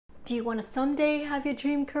Do you want to someday have your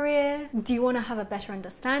dream career? Do you want to have a better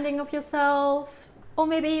understanding of yourself? Or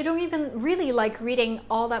maybe you don't even really like reading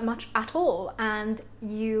all that much at all and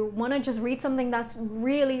you want to just read something that's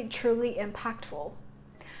really truly impactful.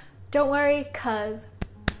 Don't worry, cause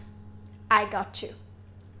I got you.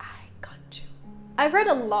 I got you. I've read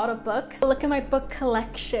a lot of books. Look at my book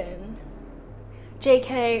collection.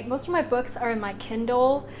 JK, most of my books are in my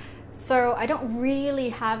Kindle, so I don't really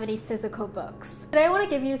have any physical books. Today I want to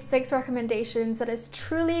give you 6 recommendations that is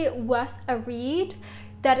truly worth a read,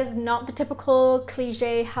 that is not the typical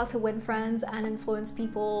cliche how to win friends and influence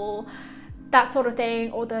people, that sort of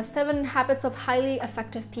thing, or the 7 habits of highly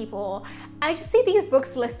effective people. I just see these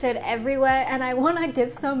books listed everywhere and I want to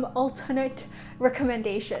give some alternate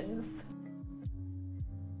recommendations.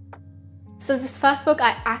 So this first book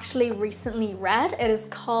I actually recently read. It is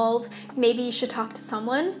called Maybe You Should Talk to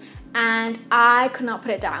Someone, and I could not put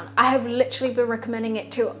it down. I have literally been recommending it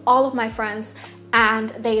to all of my friends and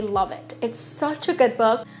they love it. It's such a good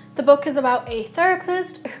book. The book is about a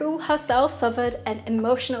therapist who herself suffered an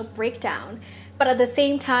emotional breakdown, but at the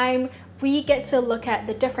same time, we get to look at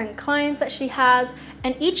the different clients that she has,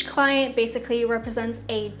 and each client basically represents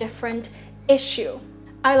a different issue.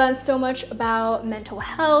 I learned so much about mental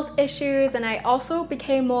health issues, and I also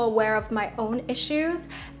became more aware of my own issues,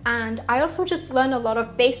 and I also just learned a lot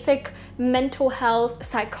of basic mental health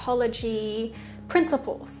psychology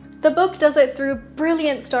principles. The book does it through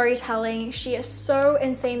brilliant storytelling. She is so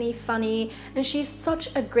insanely funny and she's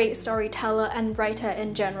such a great storyteller and writer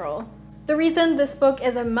in general. The reason this book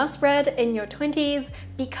is a must-read in your 20s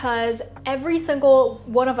because every single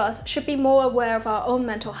one of us should be more aware of our own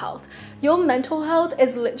mental health. Your mental health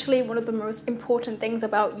is literally one of the most important things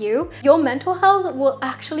about you. Your mental health will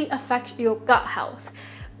actually affect your gut health,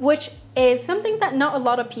 which is something that not a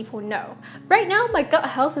lot of people know. Right now, my gut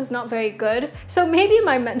health is not very good, so maybe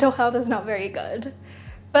my mental health is not very good.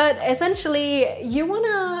 But essentially, you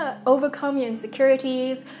wanna overcome your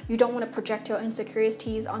insecurities, you don't wanna project your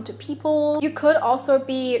insecurities onto people. You could also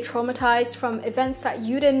be traumatized from events that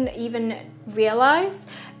you didn't even realize,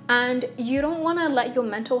 and you don't wanna let your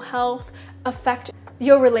mental health affect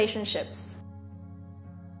your relationships.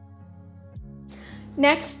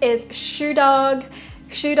 Next is Shoe Dog.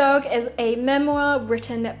 Shoe Dog is a memoir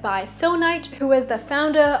written by Phil Knight, who is the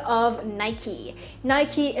founder of Nike.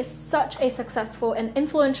 Nike is such a successful and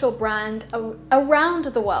influential brand around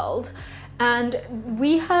the world, and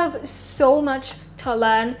we have so much to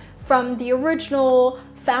learn from the original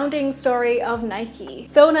founding story of Nike.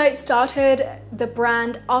 Phil Knight started the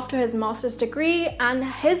brand after his master's degree, and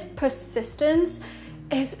his persistence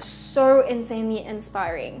is so insanely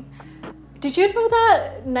inspiring. Did you know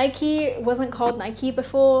that Nike wasn't called Nike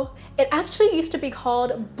before? It actually used to be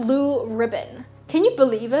called Blue Ribbon. Can you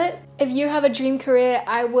believe it? If you have a dream career,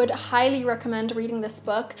 I would highly recommend reading this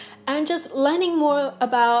book and just learning more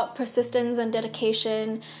about persistence and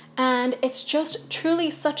dedication. And it's just truly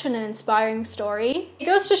such an inspiring story. It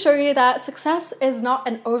goes to show you that success is not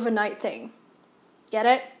an overnight thing. Get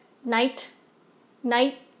it? Night.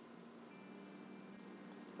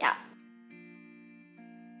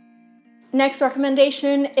 Next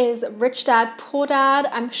recommendation is Rich Dad, Poor Dad.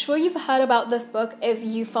 I'm sure you've heard about this book if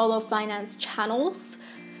you follow finance channels,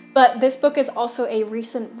 but this book is also a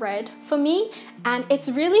recent read for me, and it's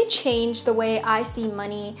really changed the way I see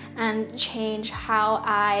money and changed how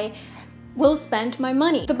I will spend my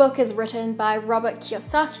money. The book is written by Robert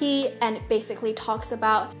Kiyosaki and it basically talks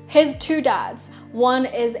about his 2 dads. One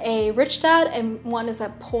is a rich dad and one is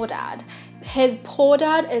a poor dad. His poor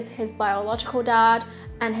dad is his biological dad,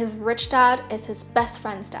 and his rich dad is his best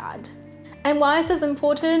friend's dad. And why is this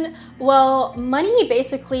important? Well, money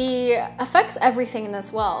basically affects everything in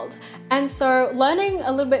this world. And so learning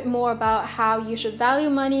a little bit more about how you should value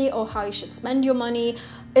money or how you should spend your money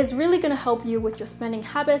is really going to help you with your spending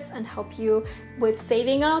habits and help you with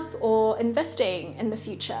saving up or investing in the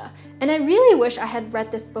future. And I really wish I had read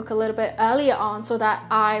this book a little bit earlier on so that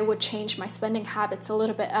I would change my spending habits a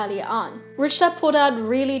little bit earlier on. Rich Dad Poor Dad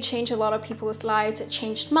really changed a lot of people's lives. It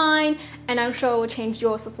changed mine, and I'm sure it will change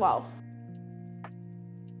yours as well.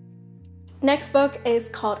 Next book is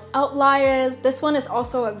called Outliers. This one is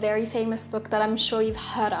also a very famous book that I'm sure you've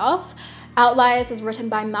heard of. Outliers is written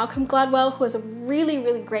by Malcolm Gladwell, who is a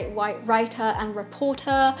really great writer and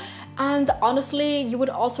reporter, and honestly, you would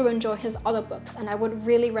also enjoy his other books, and I would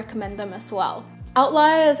really recommend them as well.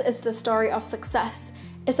 Outliers is the story of success.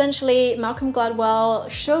 Essentially, Malcolm Gladwell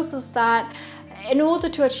shows us that in order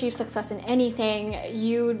to achieve success in anything,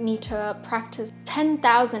 you need to practice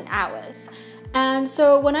 10,000 hours. And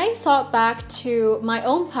so when I thought back to my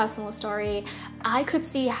own personal story, I could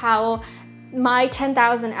see how my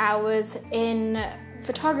 10,000 hours in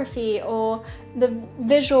photography or the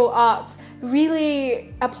visual arts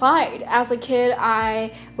really applied. As a kid,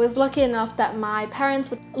 I was lucky enough that my parents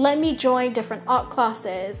would let me join different art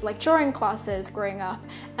classes, like drawing classes growing up.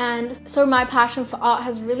 And so my passion for art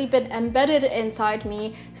has really been embedded inside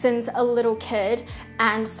me since a little kid.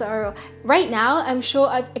 And so right now, I'm sure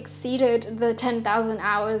I've exceeded the 10,000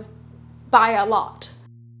 hours by a lot.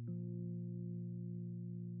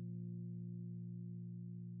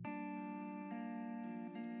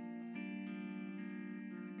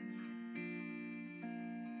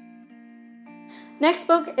 Next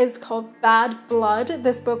book is called Bad Blood.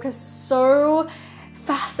 This book is so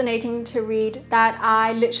fascinating to read that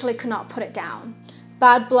I literally could not put it down.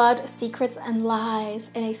 Bad Blood, Secrets and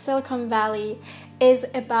Lies in a Silicon Valley is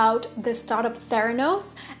about the startup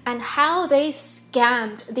Theranos and how they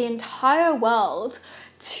scammed the entire world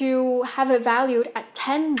to have it valued at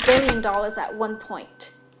 $10 billion at one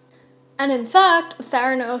point. And in fact,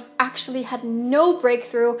 Theranos actually had no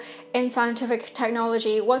breakthrough in scientific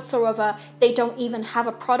technology whatsoever. They don't even have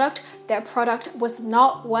a product. Their product was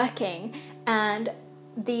not working. And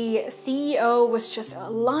the CEO was just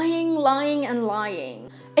lying, lying, and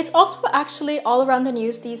lying. It's also actually all around the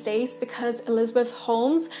news these days because Elizabeth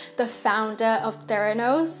Holmes, the founder of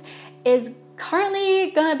Theranos, is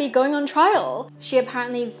currently gonna be going on trial. She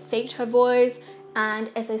apparently faked her voice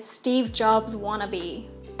and is a Steve Jobs wannabe.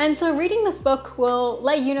 And so reading this book will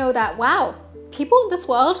let you know that, wow, people in this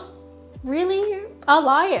world really are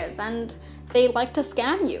liars and they like to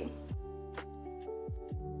scam you.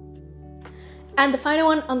 And the final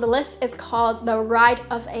one on the list is called The Ride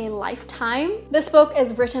of a Lifetime. This book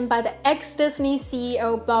is written by the ex-Disney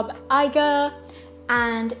CEO Bob Iger,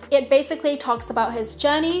 and it basically talks about his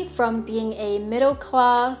journey from being a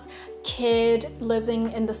middle-class kid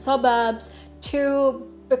living in the suburbs to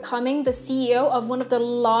becoming the CEO of one of the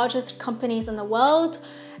largest companies in the world.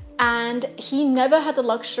 And he never had the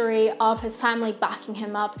luxury of his family backing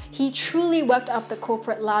him up. He truly worked up the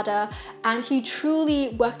corporate ladder, and he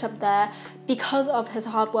truly worked up there because of his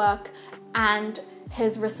hard work and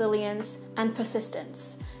his resilience and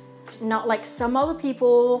persistence. Not like some other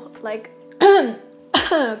people like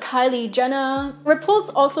Kylie Jenner. Reports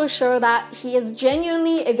also show that he is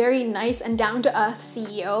genuinely a very nice and down-to-earth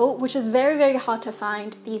CEO, which is very, very hard to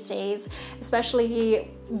find these days,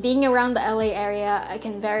 especially being around the LA area. I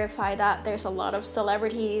can verify that there's a lot of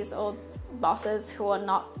celebrities or bosses who are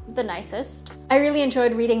not the nicest. I really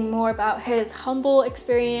enjoyed reading more about his humble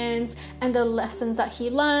experience and the lessons that he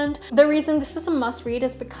learned. The reason this is a must read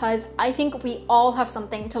is because I think we all have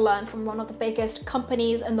something to learn from one of the biggest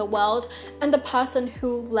companies in the world and the person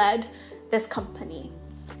who led this company,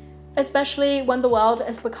 especially when the world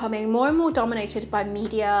is becoming more and more dominated by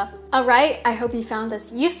media. Alright, I hope you found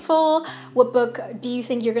this useful. What book do you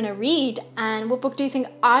think you're gonna read? And what book do you think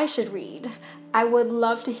I should read? I would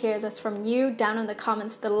love to hear this from you down in the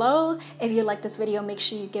comments below. If you like this video, make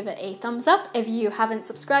sure you give it a thumbs up. If you haven't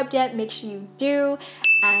subscribed yet, make sure you do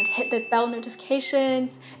and hit the bell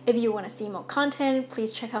notifications. If you want to see more content,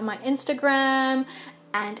 please check out my Instagram,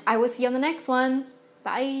 and I will see you on the next one.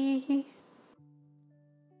 Bye!